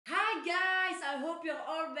I hope you're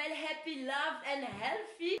all well, happy, loved and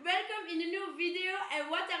healthy. Welcome in a new video, and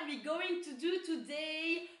what are we going to do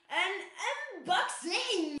today? An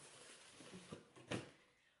unboxing!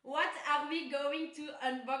 What are we going to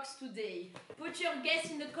unbox today? Put your guess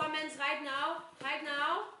in the comments right now.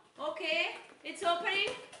 Okay, it's opening.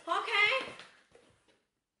 Okay.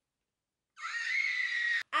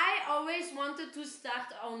 I always wanted to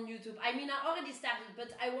start on YouTube. I mean, I already started,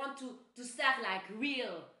 but I want to start like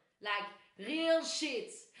real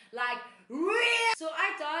shit. Like real. So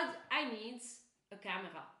I thought I need a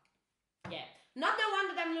camera. Yeah. Not the one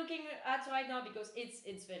that I'm looking at right now because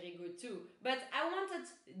it's very good too. But I wanted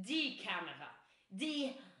the camera.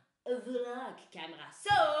 The vlog camera.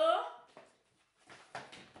 So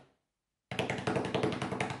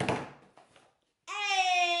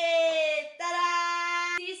hey,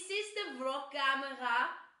 ta-da! This is the vlog camera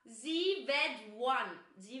ZV1.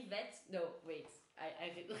 No, wait.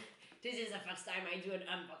 This is the first time I do an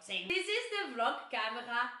unboxing. This is the vlog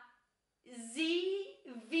camera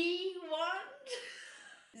ZV1.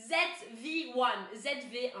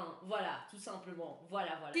 ZV1. Voilà, tout simplement.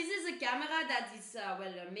 Voilà. This is a camera that is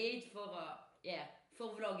made for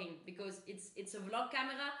for vlogging, because it's a vlog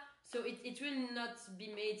camera, so it will not be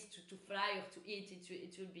made to fly or to eat. It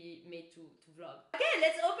will be made to vlog. Okay,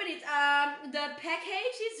 let's open it. The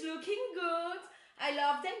package is looking good. I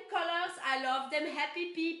love them colors. I love them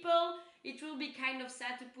happy people. It will be kind of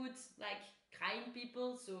sad to put like crying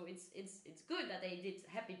people, so it's good that I did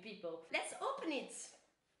happy people. Let's open it.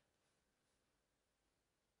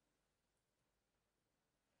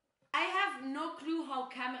 I have no clue how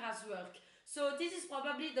cameras work, so this is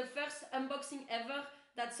probably the first unboxing ever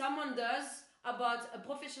that someone does about a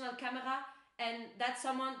professional camera, and that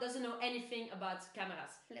someone doesn't know anything about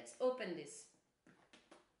cameras. Let's open this.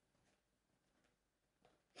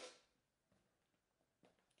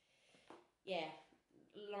 Yeah,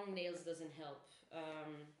 long nails doesn't help.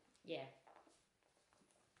 Yeah.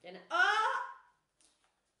 And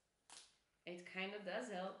it kind of does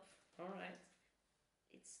help. All right.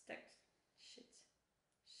 It's stuck. Shit.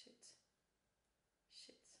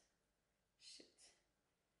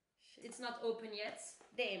 It's not open yet.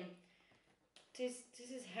 Damn. This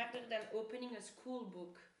is harder than opening a school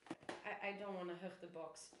book. I don't want to hurt the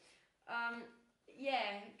box.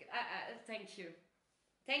 Yeah. Thank you.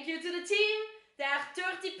 Thank you to the team. There are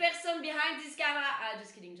 30 persons behind this camera.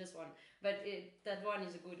 Just kidding, just one. But that one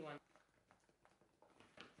is a good one.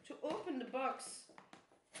 To open the box,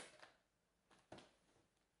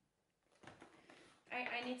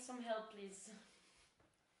 I need some help, please.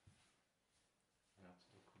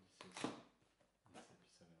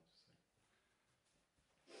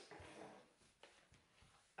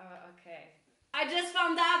 Okay. I just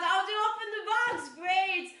found out how to open the box.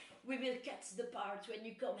 Great. We will cut the part when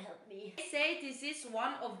you come help me. They say this is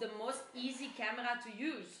one of the most easy camera to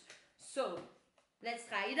use. So, let's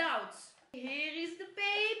try it out. Here is the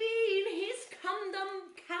baby in his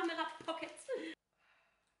condom camera pocket.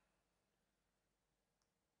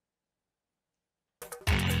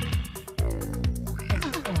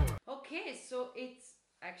 Okay, so it's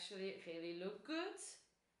actually really look good.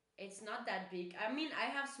 It's not that big. I mean, I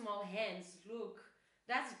have small hands. Look,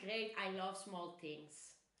 that's great. I love small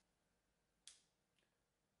things.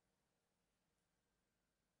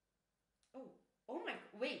 Oh my,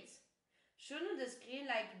 wait. Shouldn't the screen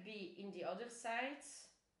like be in the other side?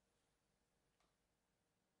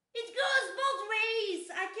 It goes both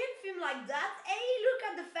ways. I can't film like that. Hey, look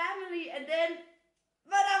at the family, and then,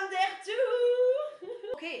 but I'm there too.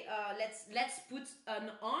 Okay, let's put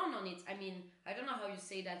an on it. I mean, I don't know how you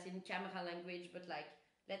say that in camera language, but like,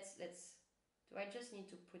 let's. Do I just need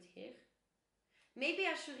to put here? Maybe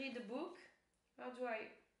I should read the book. How do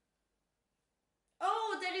I?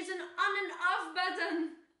 Oh, there is an on and off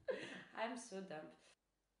button. I'm so dumb.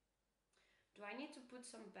 Do I need to put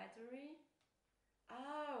some battery?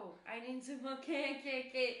 Oh, I need to, okay.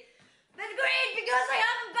 That's great, because I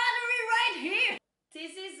have a battery right here.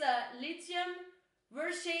 This is a lithium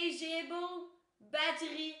rechargeable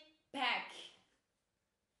battery pack.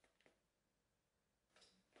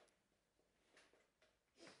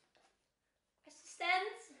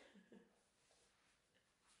 Assistant.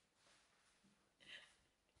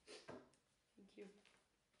 Thank you.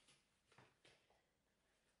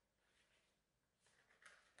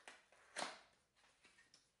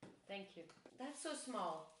 Thank you. That's so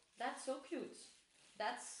small. That's so cute.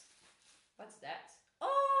 What's that?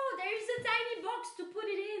 Oh, there is a tiny box to put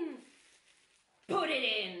it in. Put it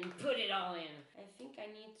in. Put it all in. I think I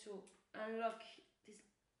need to unlock this.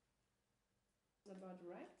 About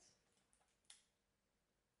right.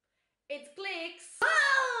 It clicks.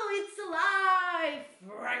 Oh, it's alive.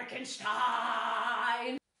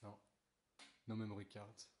 Frankenstein. No. No memory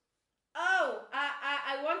card. Oh,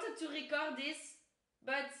 I wanted to record this,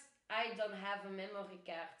 but I don't have a memory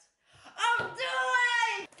card. Oh, do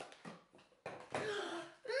it!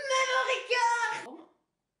 Memory card! Oh,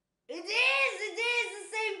 it is the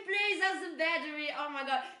same place as the battery. Oh my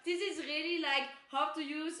god, this is really like how to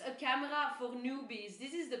use a camera for newbies.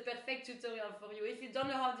 This is the perfect tutorial for you. If you don't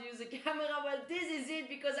know how to use a camera, well, this is it,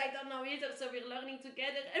 because I don't know either, so we're learning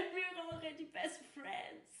together and we're already best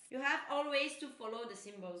friends. You have always to follow the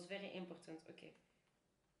symbols, very important. Okay.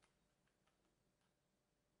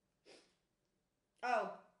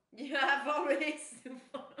 Oh, you have always to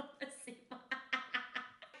follow the symbols.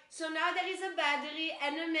 So now there is a battery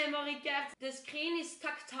and a memory card. The screen is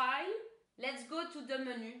tactile. Let's go to the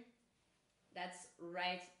menu. That's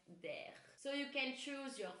right there. So you can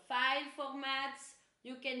choose your file formats,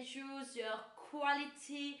 you can choose your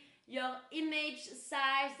quality, your image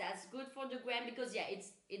size. That's good for the gram, because yeah,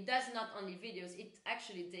 it does not only videos, it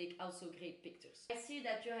actually takes also great pictures. I see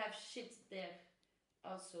that you have shit there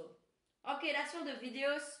also. Okay, that's for the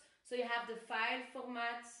videos. So you have the file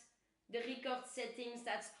format, the record settings,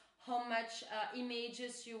 that's how much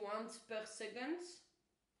images you want per second.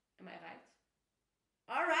 Am I right?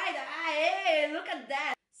 Alright, hey, look at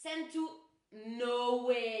that. Send to, no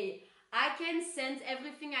way. I can send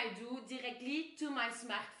everything I do directly to my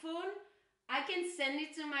smartphone. I can send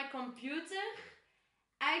it to my computer.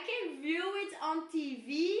 I can view it on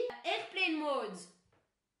TV. Airplane mode.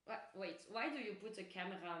 Wait, why do you put a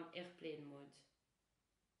camera on airplane mode?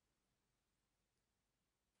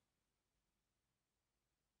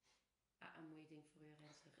 I'm waiting for your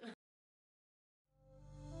answer.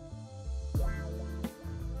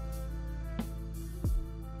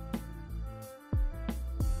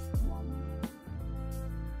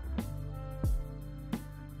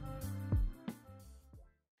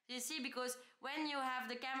 You see, because when you have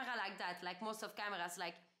the camera like that, like most of cameras,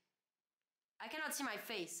 like, I cannot see my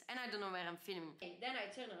face and I don't know where I'm filming. Okay, then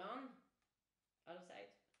I turn around, other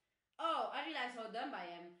side. Oh, I realize how dumb I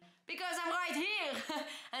am. Because I'm right here!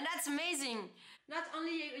 And that's amazing. Not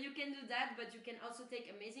only you can do that, but you can also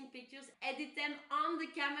take amazing pictures, edit them on the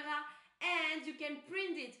camera, and you can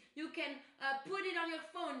print it. You can put it on your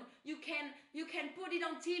phone. You can put it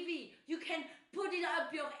on TV. You can put it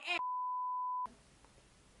up your ass.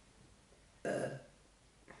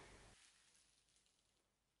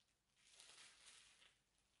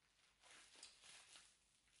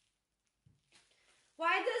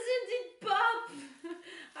 Why doesn't it pop?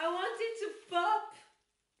 I want it to pop.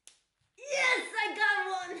 Yes, I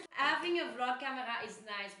got one. Having a vlog camera is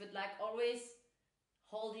nice, but like always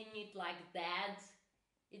holding it like that,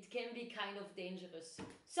 it can be kind of dangerous.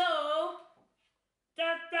 So,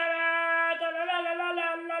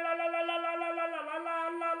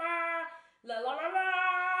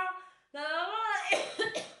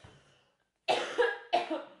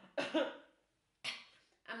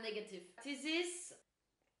 I'm negative. This is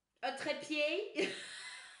a trépied,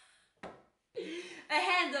 a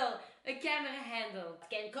handle, a camera handle. I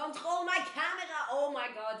can control my camera. Oh my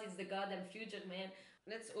god, it's the goddamn future, man.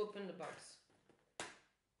 Let's open the box.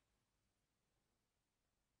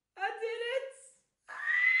 I did it!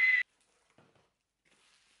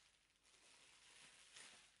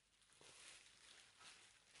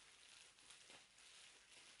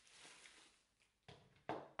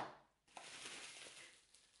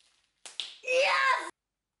 Yes!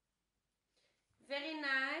 Very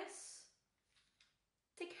nice.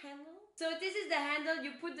 Thick handle. So this is the handle.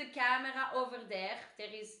 You put the camera over there.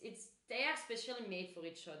 They are specially made for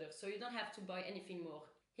each other, so you don't have to buy anything more.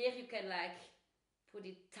 Here you can like put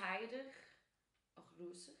it tighter or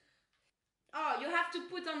looser. Oh, you have to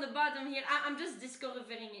put on the bottom here. I'm just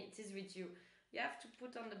discovering it is with you. You have to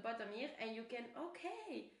put on the bottom here, and you can,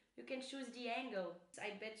 okay, you can choose the angle.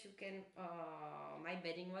 I bet you can, oh, my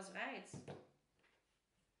betting was right.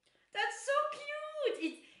 That's so cute!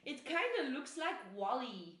 It kind of looks like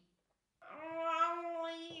Wally.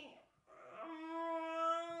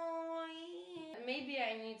 Maybe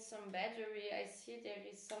I need some battery. I see there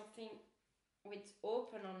is something with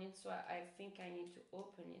open on it, so I think I need to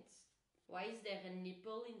open it. Why is there a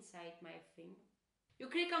nipple inside my thing? You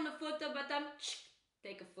click on the photo button,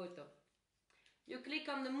 take a photo. You click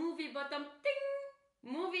on the movie button,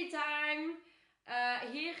 ding, movie time.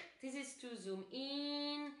 Here, this is to zoom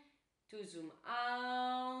in, to zoom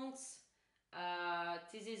out.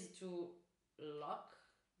 This is to lock.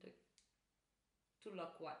 To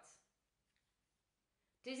lock what?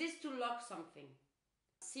 This is to lock something.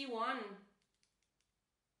 C1.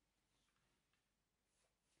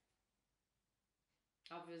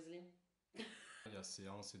 Obviously. Il y a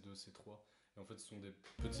C1, C2, C3. Et en fait, ce sont des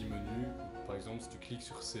petits menus. Par exemple, si tu cliques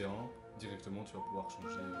sur C1, directement, tu vas pouvoir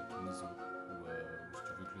changer ton ISO. Ou si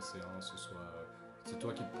tu veux que le C1, ce soit... c'est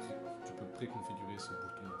toi qui tu peux préconfigurer ce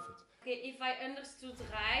bouton, en fait. Okay, if I understood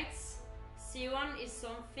right, C1 is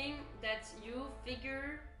something that you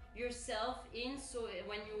figure yourself in, so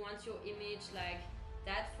when you want your image like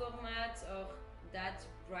that format or that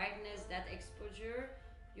brightness, that exposure,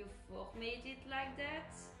 you format it like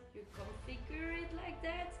that, you configure it like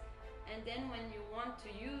that, and then when you want to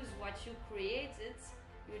use what you created,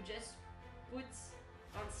 you just put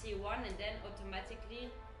on C1 and then automatically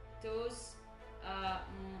those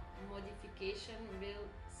modification will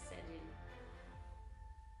set in.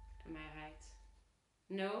 Am I right?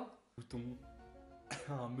 No? Bouton,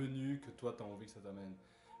 un menu que toi tu as envie que ça t'amène.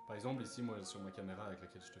 Par exemple, ici, moi, sur ma caméra avec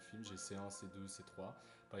laquelle je te filme, j'ai C1, C2, C3.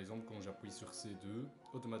 Par exemple, quand j'appuie sur C2,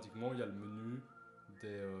 automatiquement, il y a le menu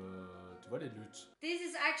des... tu vois, les luttes. This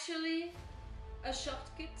is actually a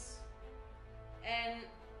shortcut and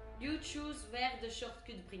you choose where the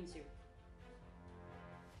shortcut brings you.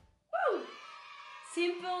 Woo!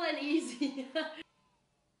 Simple and easy.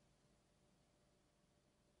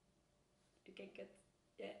 You can cut.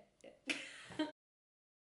 Yeah, yeah.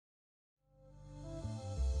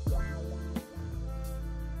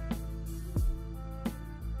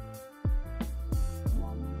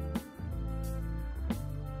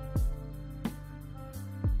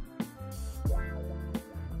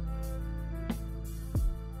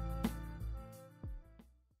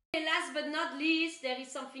 And last but not least, there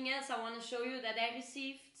is something else I want to show you that I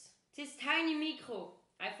received. This tiny micro.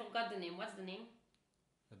 I forgot the name. What's the name?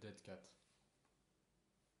 A dead cat.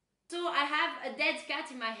 So I have a dead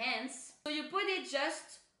cat in my hands. So you put it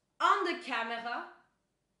just on the camera.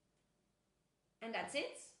 And that's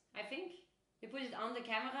it, I think. You put it on the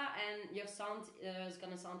camera and your sound is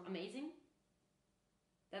gonna sound amazing.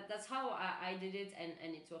 That's how I did it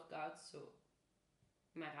and it worked out. So,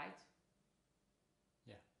 am I right?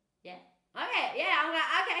 Yeah. Okay,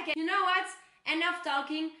 yeah, okay. You know what? Enough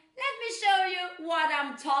talking. Let me show you what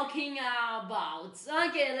I'm talking about.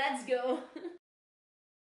 Okay, let's go.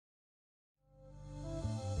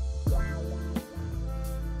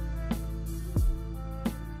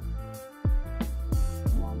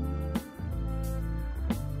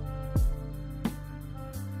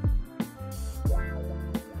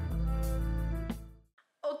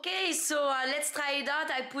 Okay, so let's try it out.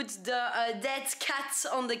 I put the dead cat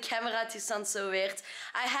on the camera to sound so weird.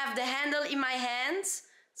 I have the handle in my hand,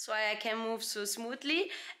 so I can move so smoothly.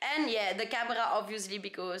 And yeah, the camera obviously,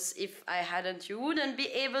 because if I hadn't, you wouldn't be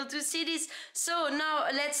able to see this. So now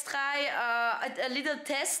let's try a little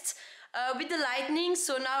test with the lighting.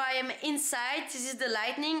 So now I am inside, this is the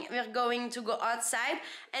lighting. We're going to go outside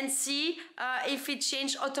and see if it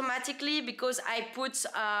changed automatically, because I put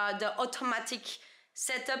the automatic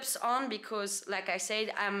setups on, because like I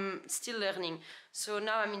said, I'm still learning. So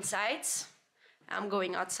now I'm inside, I'm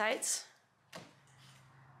going outside.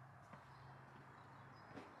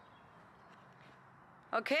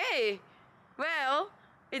 Okay, well,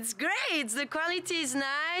 it's great, the quality is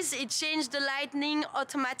nice, it changed the lighting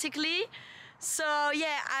automatically. So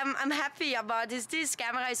yeah, I'm happy about this. This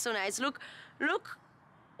camera is so nice. Look,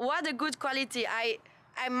 what a good quality.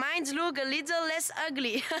 I might look a little less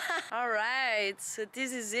ugly. Alright, so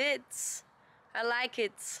this is it. I like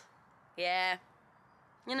it. Yeah,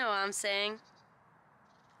 you know what I'm saying.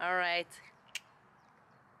 Alright.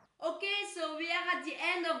 Okay, so we are at the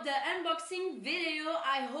end of the unboxing video.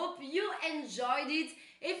 I hope you enjoyed it.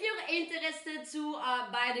 If you're interested to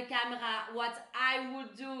buy the camera, what I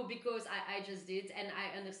would do, because I just did and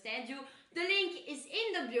I understand you, the link is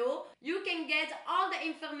in the bio. You can get all the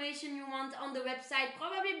information you want on the website,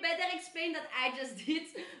 probably better explained than I just did.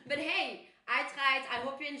 But hey, I tried. I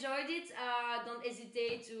hope you enjoyed it. Don't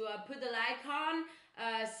hesitate to put a like on,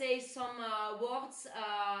 say some words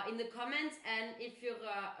in the comments, and if you're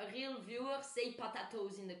a real viewer, say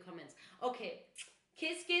potatoes in the comments. Okay,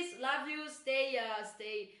 kiss, love you, stay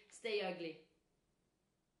ugly.